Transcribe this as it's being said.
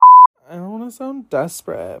to sound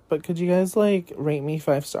desperate, but could you guys, like, rate me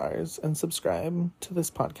 5 stars and subscribe to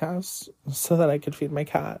this podcast so that I could feed my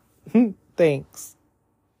cat? Thanks.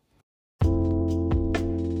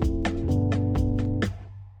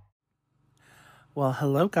 Well,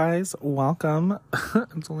 hello, guys. Welcome.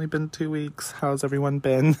 It's only been 2 weeks. How's everyone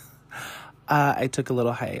been? I took a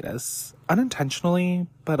little hiatus. Unintentionally,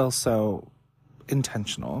 but also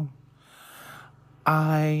intentional.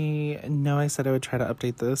 I know I said I would try to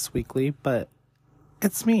update this weekly, but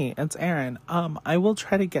it's me. It's Erin. I will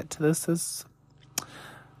try to get to this as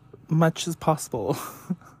much as possible.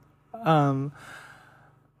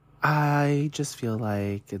 I just feel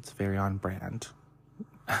like it's very on brand.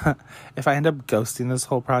 If I end up ghosting this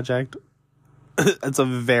whole project, it's a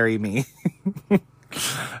very me.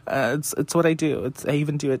 It's what I do. I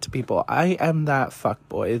even do it to people. I am that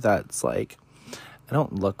fuckboy that's like, I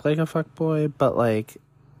don't look like a fuckboy, but like,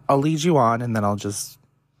 I'll lead you on and then I'll just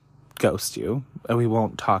ghost you and we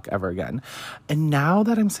won't talk ever again. And now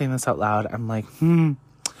that I'm saying this out loud, I'm like,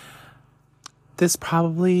 this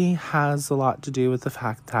probably has a lot to do with the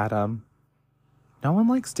fact that no one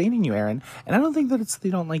likes dating you, Erin. And I don't think that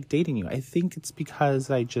they don't like dating you. I think it's because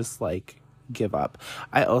I just like give up.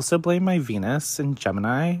 I also blame my Venus and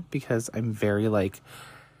Gemini because I'm very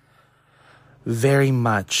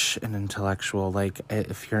much an intellectual. Like,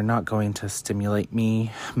 if you're not going to stimulate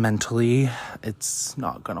me mentally, it's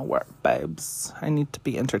not gonna work, babes. I need to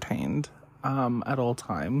be entertained at all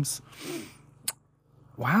times.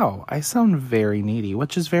 Wow, I sound very needy,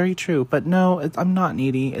 which is very true. But no, I'm not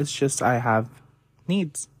needy. It's just I have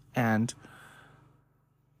needs and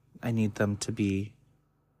I need them to be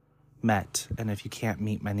met. And if you can't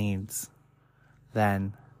meet my needs,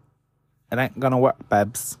 then it ain't gonna work,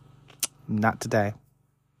 babes. Not today.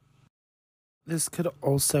 This could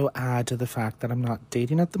also add to the fact that I'm not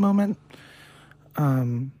dating at the moment.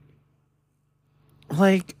 I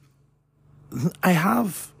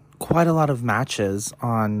have quite a lot of matches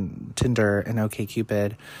on Tinder and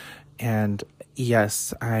OkCupid, and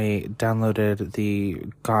yes, I downloaded the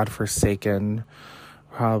godforsaken,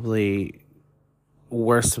 probably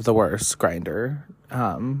worst of the worst Grindr.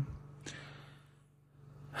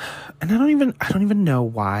 And I don't even know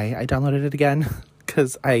why I downloaded it again,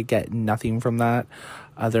 because I get nothing from that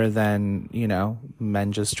other than,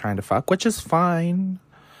 men just trying to fuck, which is fine.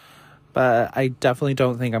 But I definitely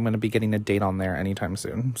don't think I'm going to be getting a date on there anytime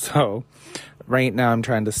soon. So right now I'm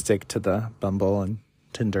trying to stick to the Bumble and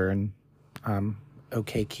Tinder and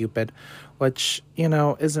OkCupid, which,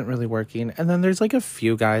 isn't really working. And then there's like a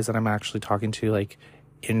few guys that I'm actually talking to like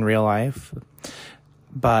in real life.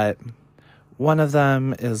 But one of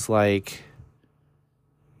them is like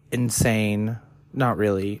insane. Not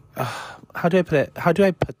really. How do I put it? How do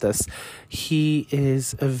I put this? He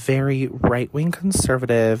is a very right-wing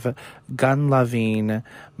conservative, gun-loving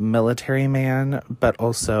military man, but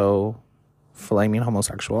also flaming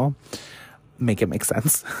homosexual. Make it make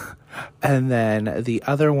sense. And then the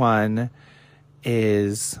other one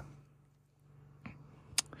is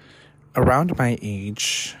around my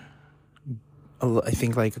age, I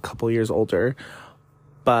think like a couple years older,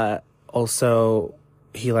 but also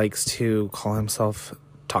he likes to call himself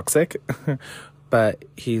toxic, but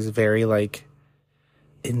he's very like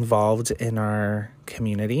involved in our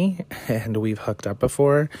community, and we've hooked up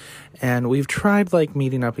before, and we've tried like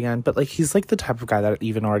meeting up again, but like he's like the type of guy that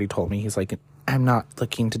even already told me he's like, I'm not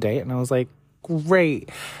looking to date. And I was like, great,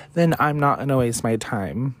 then I'm not gonna waste my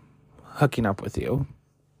time hooking up with you.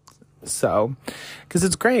 So, because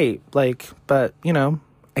it's great, like, but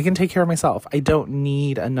I can take care of myself. I don't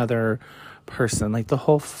need another person. Like, the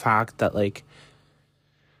whole fact that like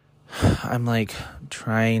I'm like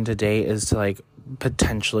trying to date is to like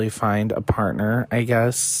potentially find a partner, I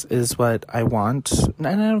guess, is what I want. And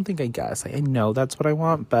I don't think I guess, I know that's what I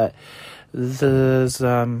want, but there's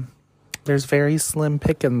very slim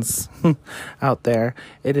pickings out there.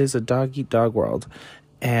 It is a dog eat dog world.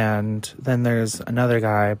 And then there's another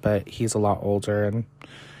guy, but he's a lot older, and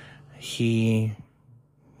he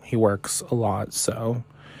works a lot, so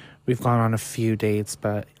we've gone on a few dates,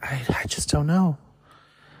 but I just don't know.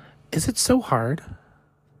 Is it so hard?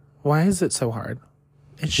 Why is it so hard?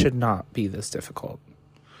 It should not be this difficult.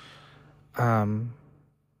 But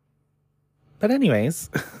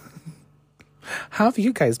anyways, how have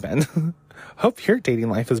you guys been? Hope your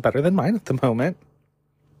dating life is better than mine at the moment.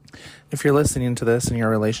 If you're listening to this in your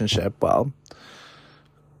relationship, well,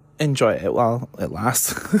 enjoy it while it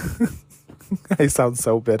lasts. I sound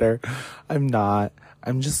so bitter. I'm not.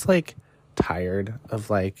 I'm just like tired of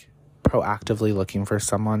like proactively looking for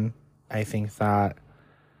someone. I think that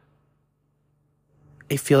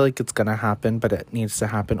I feel like it's gonna happen, but it needs to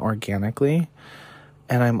happen organically.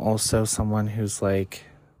 And I'm also someone who's like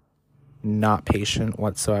not patient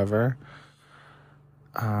whatsoever.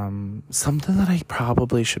 Something that I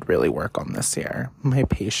probably should really work on this year, my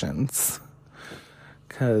patience,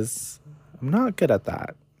 because I'm not good at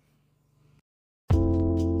that.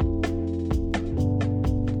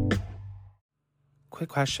 Quick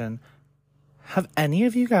question. Have any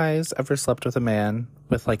of you guys ever slept with a man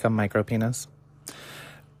with like a micro penis?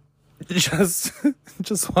 Just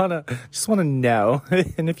wanna know.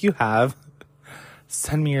 And if you have,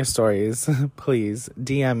 send me your stories. Please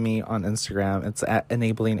DM me on Instagram. It's at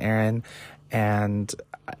Enabling Aaron. And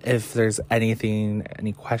if there's anything,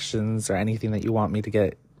 any questions or anything that you want me to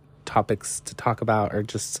get topics to talk about, or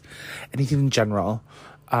just anything in general,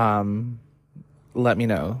 let me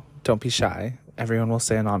know. Don't be shy. Everyone will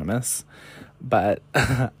stay anonymous. But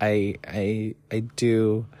I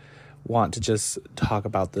do want to just talk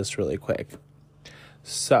about this really quick.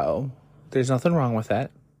 So, there's nothing wrong with it.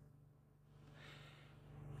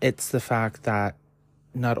 It's the fact that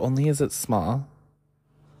not only is it small,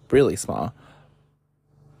 really small,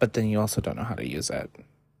 but then you also don't know how to use it.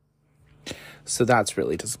 So that's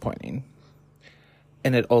really disappointing.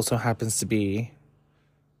 And it also happens to be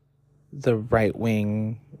the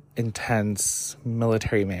right-wing, intense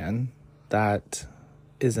military man that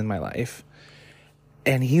is in my life.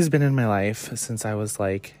 And he's been in my life since I was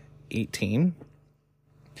like 18.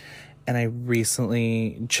 And I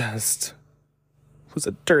recently just was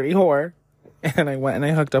a dirty whore. And I went and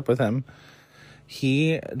I hooked up with him.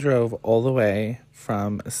 He drove all the way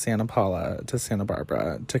from Santa Paula to Santa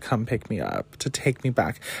Barbara to come pick me up, to take me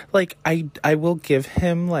back. Like, I will give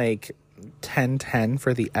him like 10/10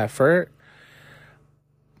 for the effort.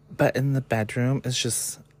 But in the bedroom, it's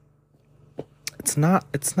just, it's not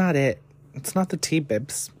it. It's not the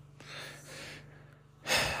T-bibs.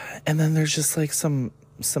 And then there's just like some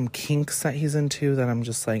kinks that he's into that I'm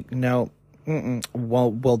just like, no, well,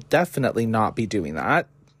 we'll definitely not be doing that.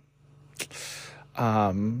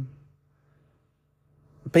 But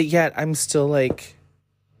yet I'm still like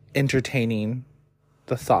entertaining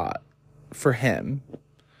the thought for him.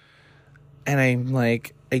 And I'm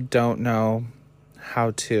like, I don't know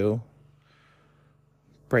how to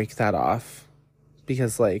break that off,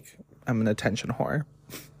 because like I'm an attention whore.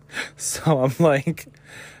 So I'm like,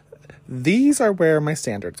 these are where my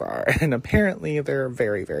standards are, and apparently they're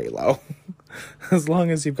very, very low. As long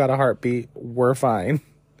as you've got a heartbeat, we're fine.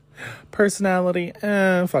 Personality,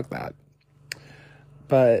 fuck that.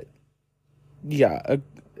 But yeah,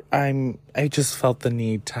 I just felt the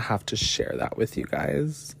need to have to share that with you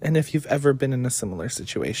guys. And if you've ever been in a similar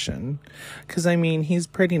situation, because I mean, he's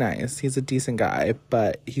pretty nice, he's a decent guy,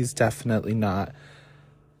 but he's definitely not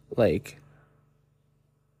like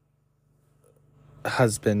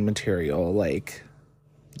husband material, like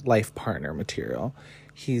life partner material.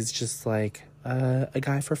 He's just like a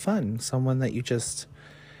guy for fun, someone that you just,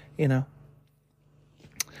 you know,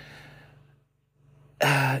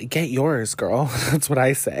 get yours, girl. That's what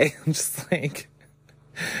I say. I'm just like,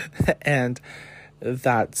 and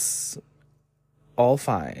that's all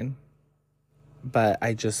fine, but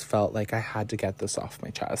I just felt like I had to get this off my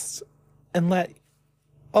chest and let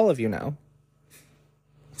all of you know.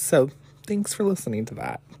 So thanks for listening to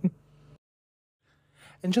that.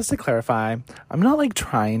 And just to clarify, I'm not like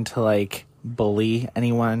trying to like bully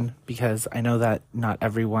anyone, because I know that not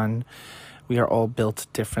everyone, we are all built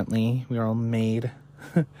differently. We are all made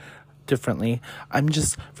differently. I'm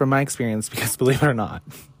just, from my experience, because believe it or not,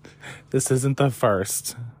 this isn't the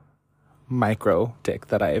first micro dick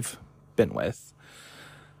that I've been with.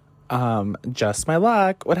 Just my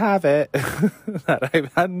luck would have it that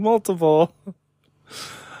I've had multiple.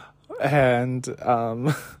 And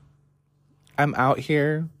I'm out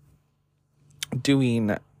here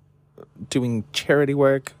doing charity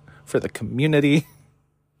work for the community.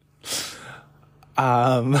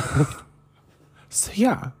 So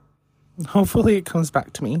yeah, hopefully it comes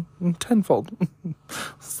back to me tenfold.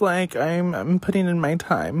 It's like I'm putting in my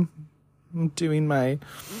time. I'm doing my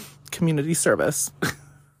community service.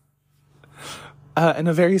 In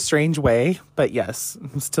a very strange way, but yes,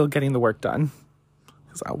 I'm still getting the work done.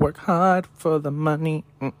 Because I work hard for the money.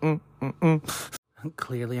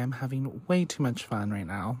 Clearly, I'm having way too much fun right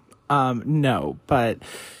now. No, but...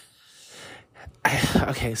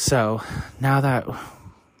 okay, so now that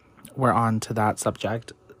we're on to that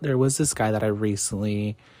subject, there was this guy that I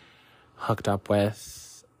recently hooked up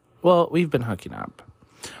with. Well, we've been hooking up.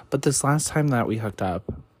 But this last time that we hooked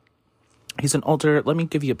up, he's an older... Let me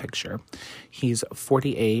give you a picture. He's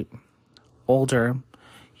 48, older.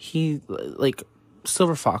 He, like...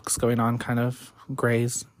 silver fox going on, kind of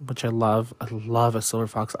grays, which I love. I love a silver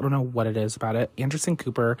fox. I don't know what it is about it. Anderson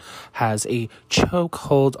Cooper has a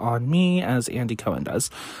chokehold on me, as Andy Cohen does.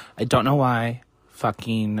 I don't know why.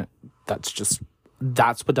 Fucking, that's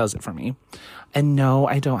what does it for me. And no,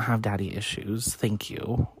 I don't have daddy issues. Thank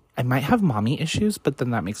you. I might have mommy issues, but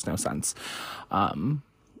then that makes no sense.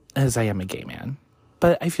 As I am a gay man.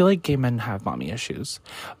 But I feel like gay men have mommy issues.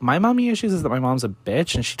 My mommy issues is that my mom's a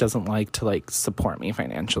bitch and she doesn't like to support me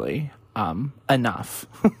financially enough.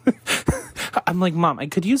 I'm like, Mom, I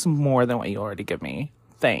could use more than what you already give me.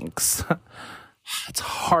 Thanks. It's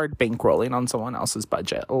hard bankrolling on someone else's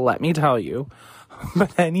budget, let me tell you.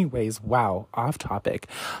 But anyways, wow, off topic.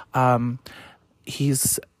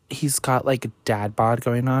 He's got a dad bod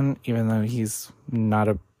going on, even though he's not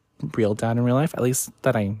a real dad in real life, at least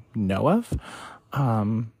that I know of.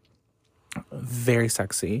 Very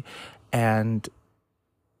sexy, and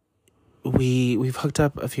we've hooked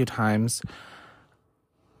up a few times.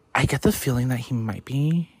 I get the feeling that he might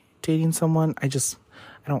be dating someone. I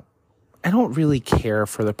don't really care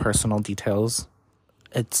for the personal details.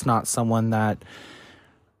 It's not someone that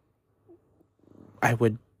I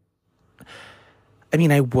would.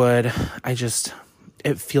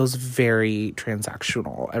 It feels very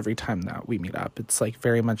transactional every time that we meet up. It's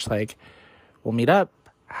very much we'll meet up.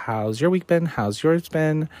 How's your week been? How's yours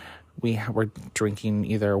been? We're drinking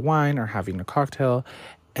either wine or having a cocktail.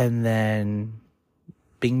 And then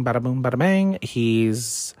bing, bada boom, bada bang.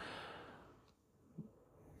 He's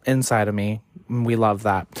inside of me. We love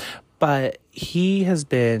that. But he has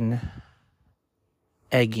been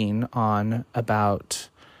egging on about,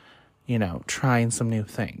 trying some new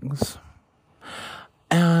things.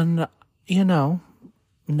 And,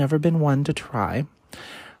 never been one to try.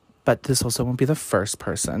 But this also won't be the first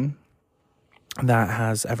person that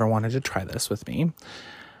has ever wanted to try this with me.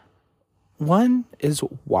 One is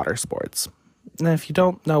water sports. Now, if you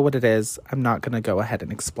don't know what it is, I'm not going to go ahead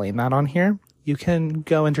and explain that on here. You can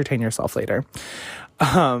go entertain yourself later.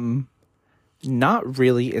 Not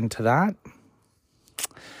really into that.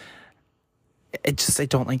 I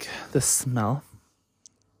don't like the smell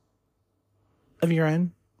of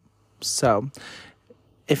urine. So,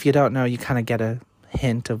 if you don't know, you kind of get a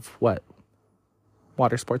hint of what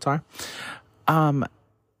water sports are. And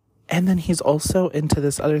then he's also into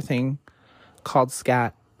this other thing called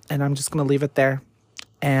scat, and I'm just going to leave it there.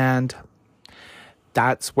 And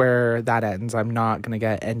that's where that ends. I'm not going to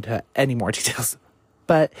get into any more details.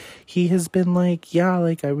 But he has been I'd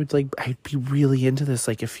be really into this,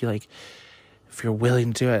 if you're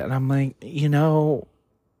willing to do it. And I'm like,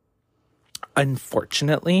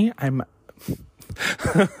 unfortunately, I'm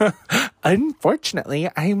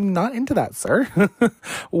not into that, sir.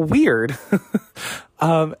 Weird.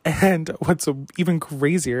 And what's even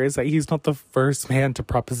crazier is that he's not the first man to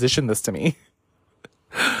proposition this to me.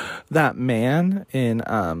 That man in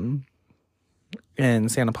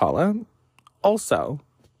Santa Paula also.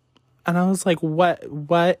 And I was like, what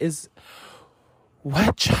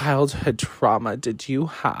childhood trauma did you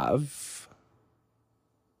have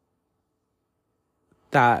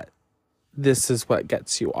that this is what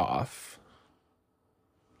gets you off?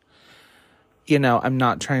 I'm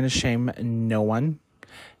not trying to shame no one.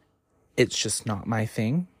 It's just not my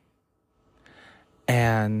thing.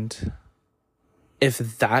 And if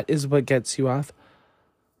that is what gets you off,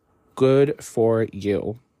 good for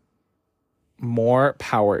you. More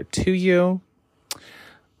power to you.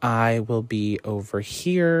 I will be over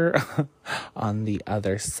here on the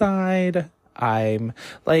other side. I'm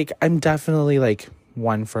definitely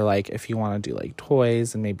one for if you want to do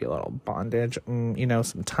toys and maybe a little bondage,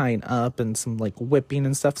 some tying up and some whipping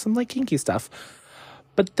and stuff, some kinky stuff.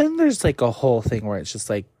 But then there's a whole thing where it's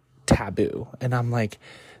just taboo, and I'm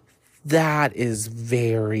that is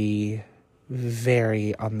very,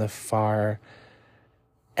 very on the far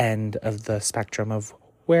end of the spectrum of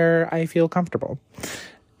where I feel comfortable.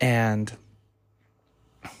 And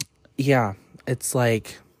yeah, it's a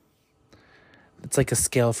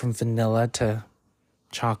scale from vanilla to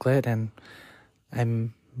chocolate, and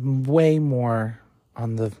I'm way more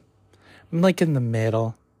I'm in the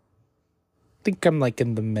middle. I think I'm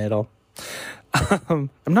in the middle. I'm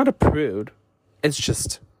not a prude. It's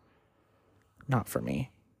just not for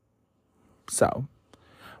me. So,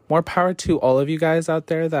 more power to all of you guys out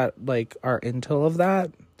there that are into all of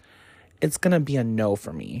that. It's gonna be a no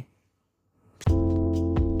for me.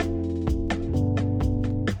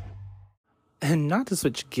 And not to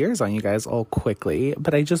switch gears on you guys all quickly,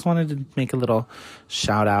 but I just wanted to make a little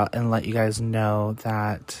shout out and let you guys know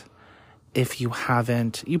that if you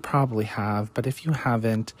haven't, you probably have, but if you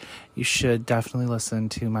haven't, you should definitely listen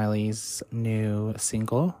to Miley's new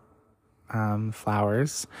single,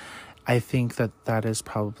 Flowers. I think that is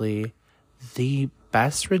probably the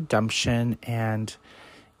best redemption and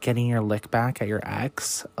getting your lick back at your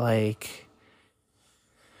ex. Like,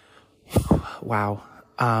 wow.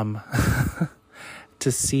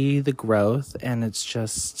 To see the growth, and it's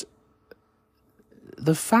just,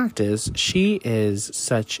 the fact is, she is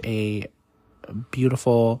such a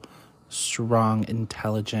beautiful, strong,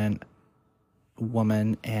 intelligent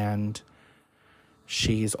woman, and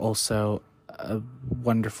she's also a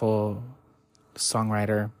wonderful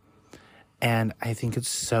songwriter. And I think it's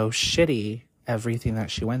so shitty, everything that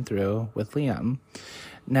she went through with Liam.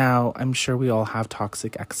 Now, I'm sure we all have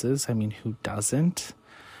toxic exes. I mean, who doesn't?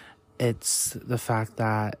 It's the fact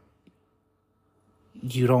that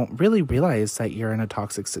you don't really realize that you're in a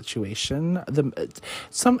toxic situation.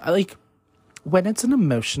 When it's an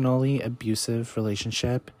emotionally abusive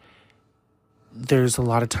relationship, there's a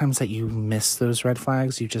lot of times that you miss those red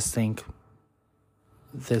flags. You just think,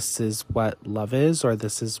 this is what love is, or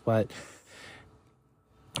this is what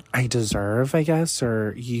I deserve, I guess,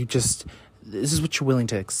 or this is what you're willing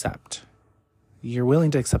to accept. You're willing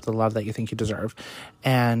to accept the love that you think you deserve.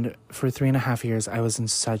 And for 3.5 years, I was in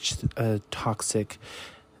such a toxic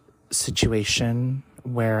situation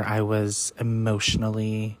where I was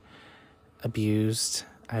emotionally abused.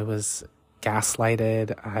 I was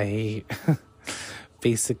gaslighted. I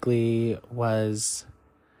basically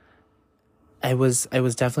I was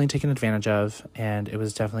definitely taken advantage of, and it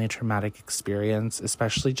was definitely a traumatic experience,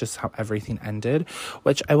 especially just how everything ended,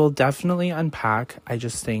 which I will definitely unpack. I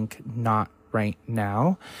just think not right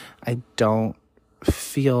now. I don't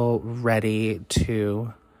feel ready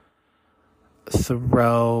to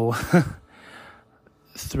throw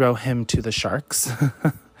him to the sharks.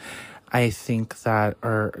 I think that,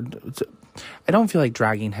 or I don't feel like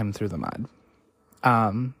dragging him through the mud.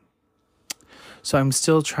 So I'm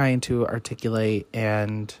still trying to articulate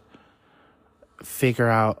and figure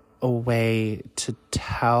out a way to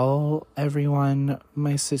tell everyone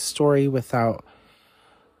my story without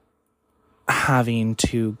having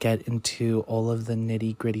to get into all of the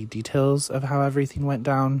nitty-gritty details of how everything went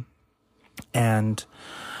down. And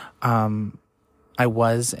I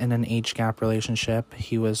was in an age gap relationship.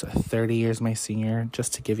 He was 30 years my senior,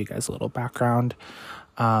 just to give you guys a little background.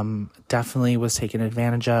 Definitely was taken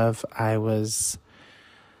advantage of. I was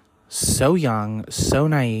so young, so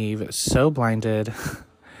naive, so blinded.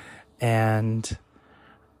 And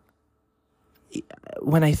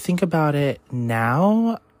when I think about it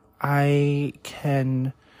now, I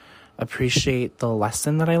can appreciate the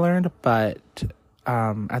lesson that I learned, but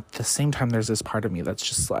at the same time, there's this part of me that's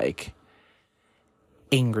just like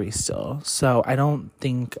angry still. So I don't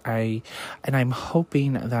think and I'm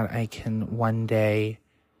hoping that I can one day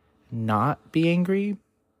not be angry,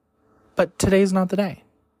 but today's not the day.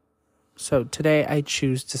 So today I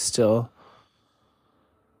choose to still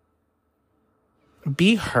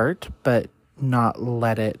be hurt, but not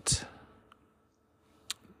let it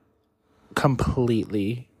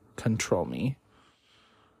completely control me.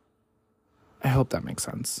 I hope that makes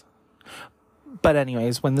sense. But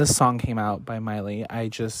anyways, when this song came out by Miley, I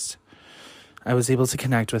was able to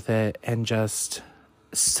connect with it, and just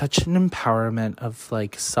such an empowerment of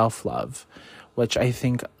like self-love, which I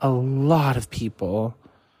think a lot of people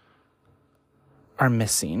are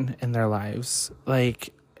missing in their lives.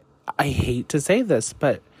 Like, I hate to say this,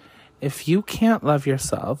 but if you can't love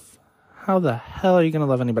yourself, how the hell are you going to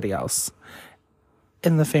love anybody else?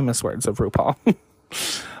 In the famous words of RuPaul.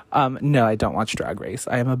 No, I don't watch Drag Race.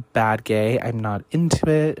 I am a bad gay. I'm not into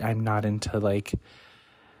it. I'm not into like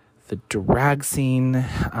the drag scene.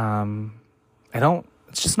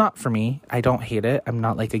 It's just not for me. I don't hate it. I'm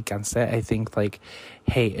not like against it. I think like,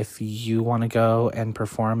 hey, if you want to go and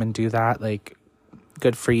perform and do that, like,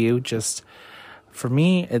 good for you. Just for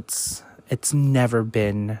me, it's never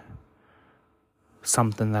been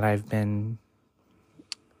something that I've been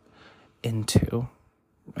into.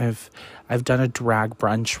 I've done a drag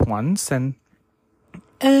brunch once, and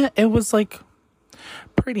it was like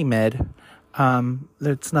pretty mid.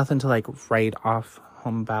 There's nothing to like write off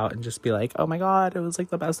home about and just be like, oh my god, it was like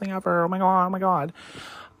the best thing ever. Oh my god.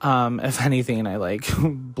 If anything, I like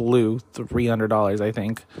blew $300, I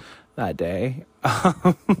think, that day.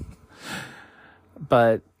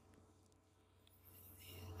 But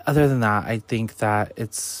other than that, I think that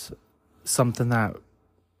it's something that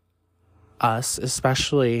us,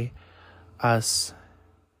 especially us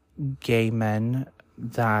gay men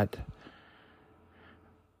that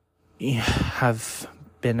have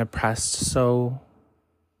been oppressed so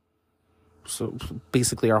so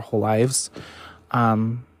basically our whole lives,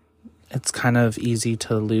 it's kind of easy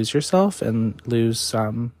to lose yourself and lose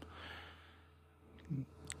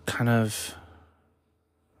kind of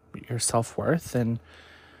your self-worth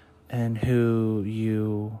and who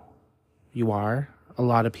you are. A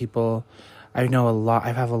lot of people, I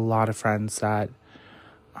have a lot of friends that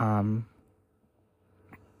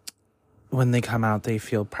when they come out, they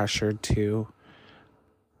feel pressured to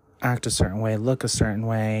act a certain way, look a certain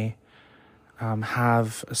way,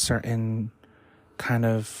 have a certain kind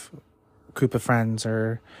of group of friends,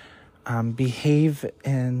 or behave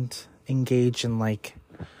and engage in like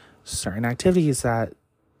certain activities that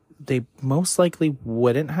they most likely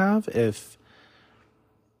wouldn't have if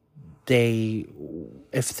they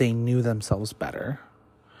knew themselves better.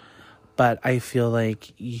 But I feel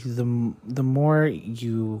like the more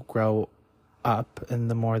you grow up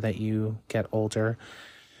and the more that you get older,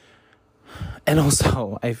 and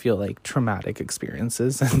also I feel like traumatic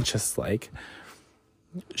experiences and just like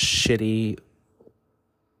shitty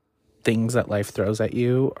things that life throws at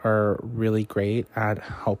you are really great at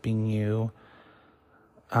helping you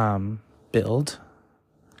build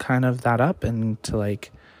kind of that up and to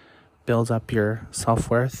like build up your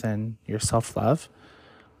self-worth and your self-love.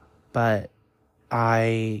 But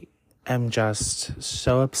I am just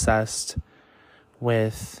so obsessed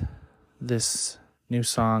with this new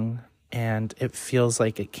song, and it feels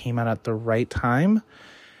like it came out at the right time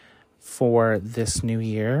for this new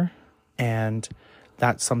year. And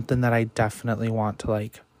that's something that I definitely want to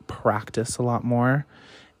like practice a lot more,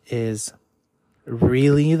 is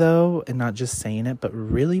really though, and not just saying it, but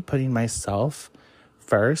really putting myself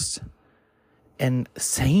first and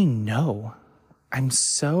saying no. I'm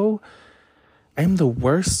the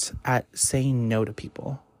worst at saying no to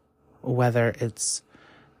people, whether it's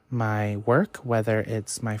my work, whether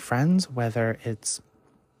it's my friends, whether it's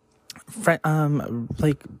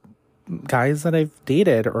like guys that I've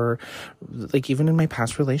dated, or like even in my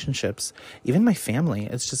past relationships, even my family.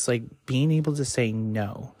 It's just like being able to say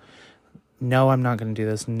no. No, I'm not going to do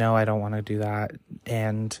this. No, I don't want to do that.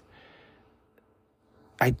 And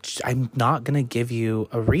I'm not going to give you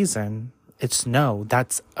a reason. It's no.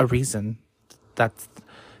 That's a reason. That's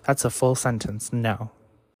a full sentence. No.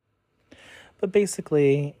 But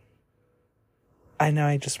basically, I know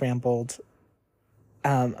I just rambled.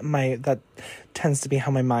 That tends to be how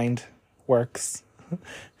my mind works.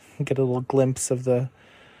 Get a little glimpse of the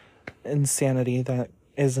insanity that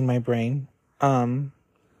is in my brain.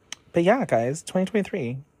 But yeah, guys,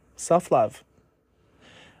 2023, self-love,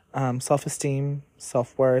 self-esteem,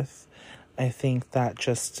 self-worth. I think that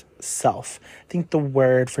just self. I think the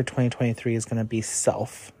word for 2023 is going to be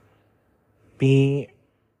self. Be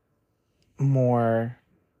more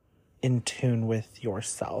in tune with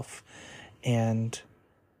yourself and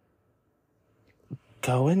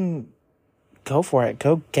go for it.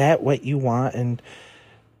 Go get what you want and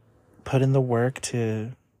put in the work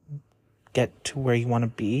to get to where you want to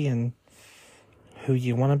be and who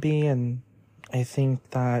you want to be. And I think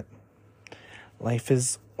that life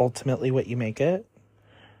is ultimately what you make it.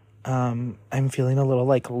 I'm feeling a little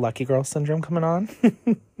like lucky girl syndrome coming on.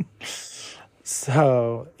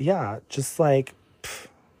 So yeah, just like,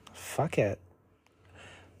 fuck it.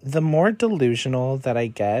 The more delusional that I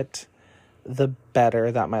get, the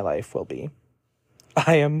better that my life will be.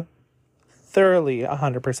 I am thoroughly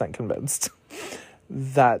 100% convinced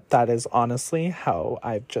that that is honestly how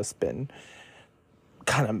I've just been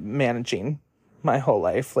kind of managing my whole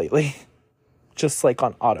life lately. Just like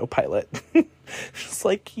on autopilot. Just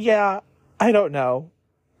like, yeah, I don't know,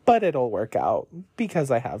 but it'll work out because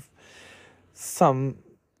I have some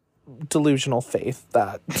delusional faith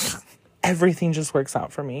that everything just works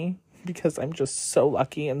out for me because I'm just so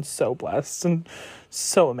lucky and so blessed and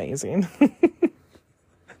so amazing.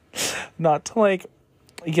 Not to like,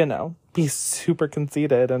 be super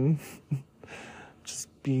conceited and just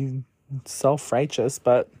be self-righteous,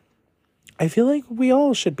 but I feel like we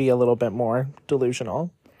all should be a little bit more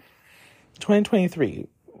delusional. 2023,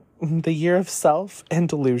 the year of self and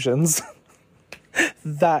delusions.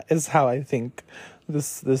 That is how I think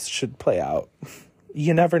this should play out.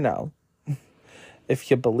 You never know. If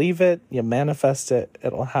you believe it, you manifest it,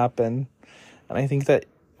 it'll happen. And I think that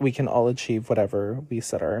we can all achieve whatever we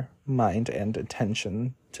set our mind and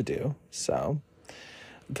attention to do. So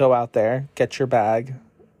go out there, get your bag,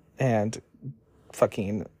 and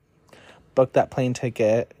fucking book that plane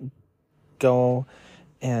ticket. Go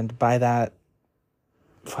and buy that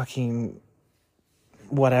fucking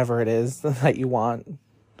whatever it is that you want.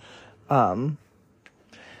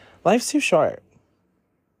 Life's too short.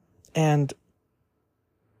 And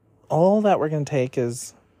all that we're going to take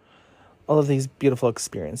is all of these beautiful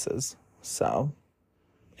experiences. So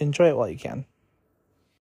enjoy it while you can.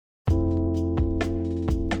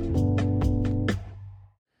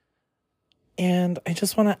 And I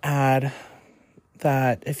just want to add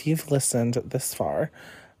that if you've listened this far,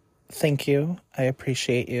 thank you. I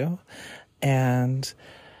appreciate you. And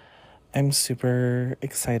I'm super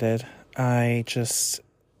excited. I just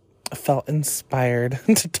felt inspired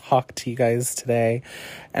to talk to you guys today.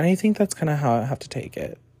 And I think that's kind of how I have to take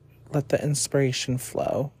it. Let the inspiration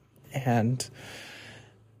flow, and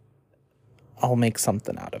I'll make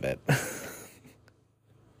something out of it.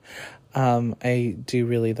 I do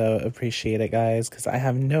really, though, appreciate it, guys, because I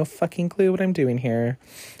have no fucking clue what I'm doing here.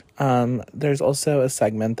 There's also a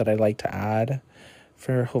segment that I'd like to add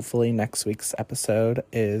for hopefully next week's episode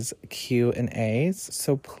is Q&As.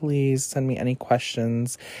 So please send me any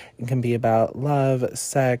questions. It can be about love,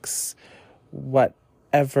 sex,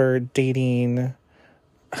 whatever, dating,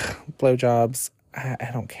 blowjobs. I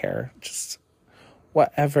don't care. Just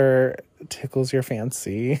whatever tickles your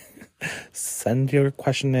fancy. Send your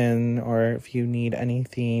question in, or if you need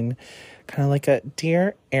anything, kind of like a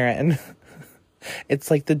Dear Erin. It's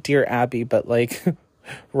like the Dear Abby, but like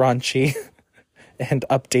raunchy and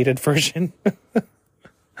updated version.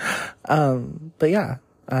 But yeah,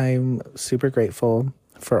 I'm super grateful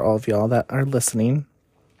for all of y'all that are listening,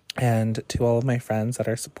 and to all of my friends that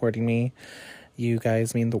are supporting me. You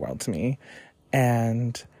guys mean the world to me,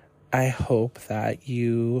 and I hope that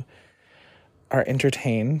you are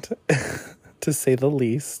entertained, to say the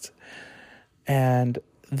least. And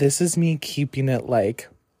this is me keeping it like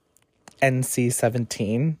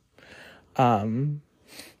NC-17.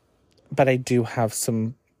 But I do have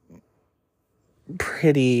some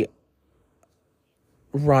pretty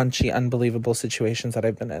raunchy, unbelievable situations that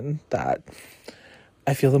I've been in that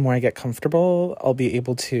I feel the more I get comfortable, I'll be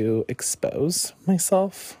able to expose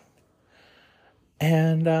myself.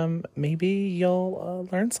 And maybe you'll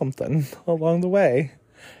learn something along the way.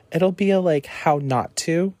 It'll be a like how not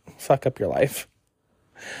to fuck up your life.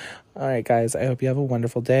 All right, guys, I hope you have a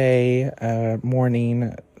wonderful day,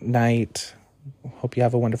 morning, night. Hope you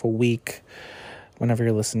have a wonderful week whenever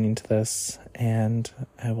you're listening to this. And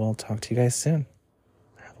I will talk to you guys soon.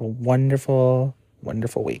 Have a wonderful,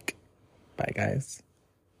 wonderful week. Bye, guys.